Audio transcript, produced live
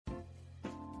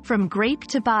From grape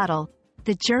to bottle,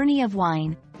 the journey of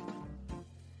wine.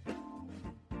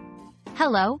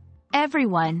 Hello,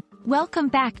 everyone. Welcome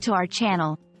back to our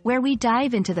channel, where we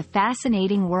dive into the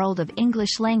fascinating world of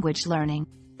English language learning.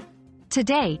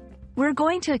 Today, we're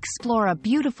going to explore a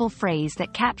beautiful phrase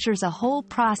that captures a whole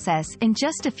process in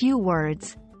just a few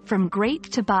words, from grape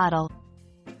to bottle.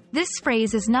 This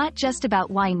phrase is not just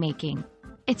about winemaking.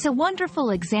 It's a wonderful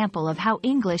example of how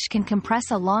English can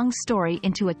compress a long story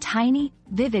into a tiny,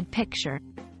 vivid picture.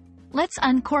 Let's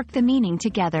uncork the meaning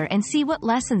together and see what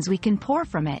lessons we can pour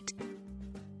from it.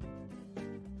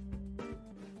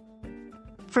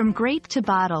 From grape to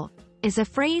bottle is a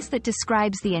phrase that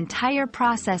describes the entire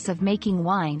process of making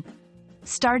wine,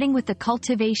 starting with the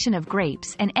cultivation of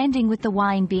grapes and ending with the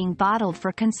wine being bottled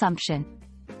for consumption.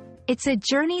 It's a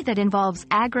journey that involves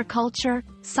agriculture,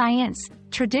 science,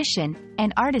 tradition,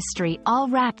 and artistry all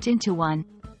wrapped into one.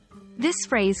 This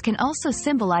phrase can also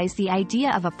symbolize the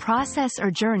idea of a process or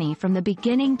journey from the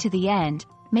beginning to the end,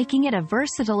 making it a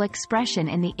versatile expression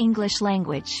in the English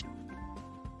language.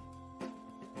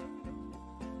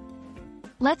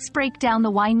 Let's break down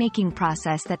the winemaking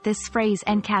process that this phrase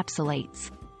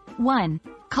encapsulates. 1.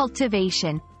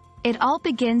 Cultivation. It all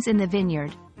begins in the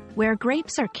vineyard, where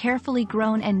grapes are carefully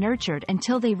grown and nurtured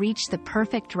until they reach the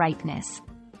perfect ripeness.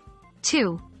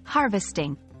 2.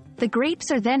 Harvesting. The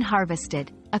grapes are then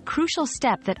harvested, a crucial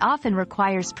step that often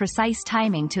requires precise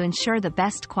timing to ensure the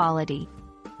best quality.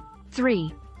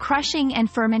 3. Crushing and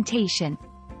fermentation.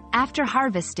 After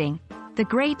harvesting, the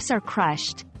grapes are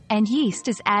crushed, and yeast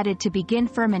is added to begin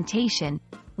fermentation,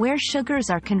 where sugars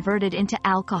are converted into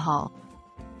alcohol.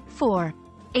 4.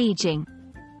 Aging.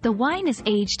 The wine is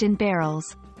aged in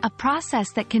barrels, a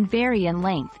process that can vary in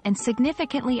length and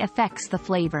significantly affects the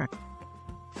flavor.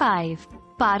 5.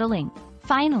 Bottling.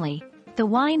 Finally, the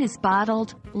wine is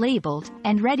bottled, labeled,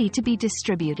 and ready to be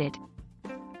distributed.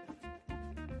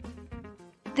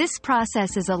 This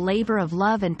process is a labor of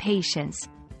love and patience,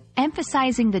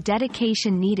 emphasizing the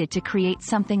dedication needed to create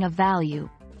something of value.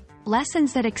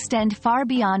 Lessons that extend far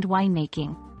beyond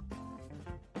winemaking.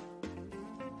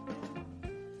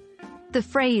 The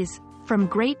phrase, from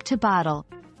grape to bottle,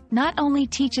 not only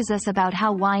teaches us about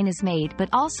how wine is made but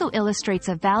also illustrates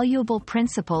a valuable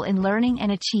principle in learning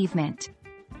and achievement.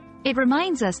 It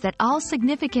reminds us that all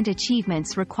significant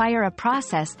achievements require a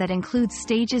process that includes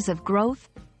stages of growth,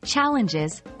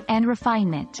 challenges, and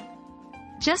refinement.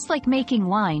 Just like making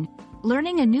wine,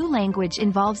 learning a new language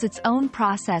involves its own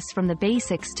process from the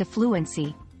basics to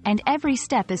fluency, and every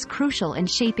step is crucial in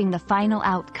shaping the final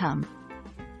outcome.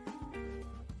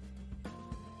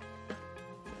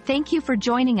 Thank you for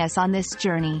joining us on this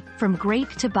journey, from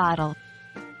grape to bottle.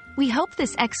 We hope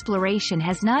this exploration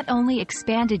has not only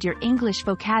expanded your English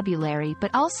vocabulary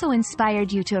but also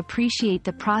inspired you to appreciate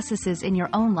the processes in your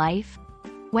own life,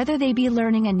 whether they be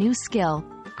learning a new skill,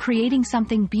 creating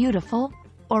something beautiful,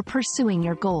 or pursuing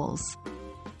your goals.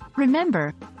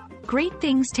 Remember, great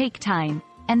things take time,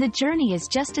 and the journey is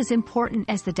just as important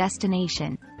as the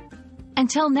destination.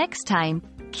 Until next time,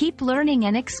 keep learning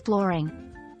and exploring.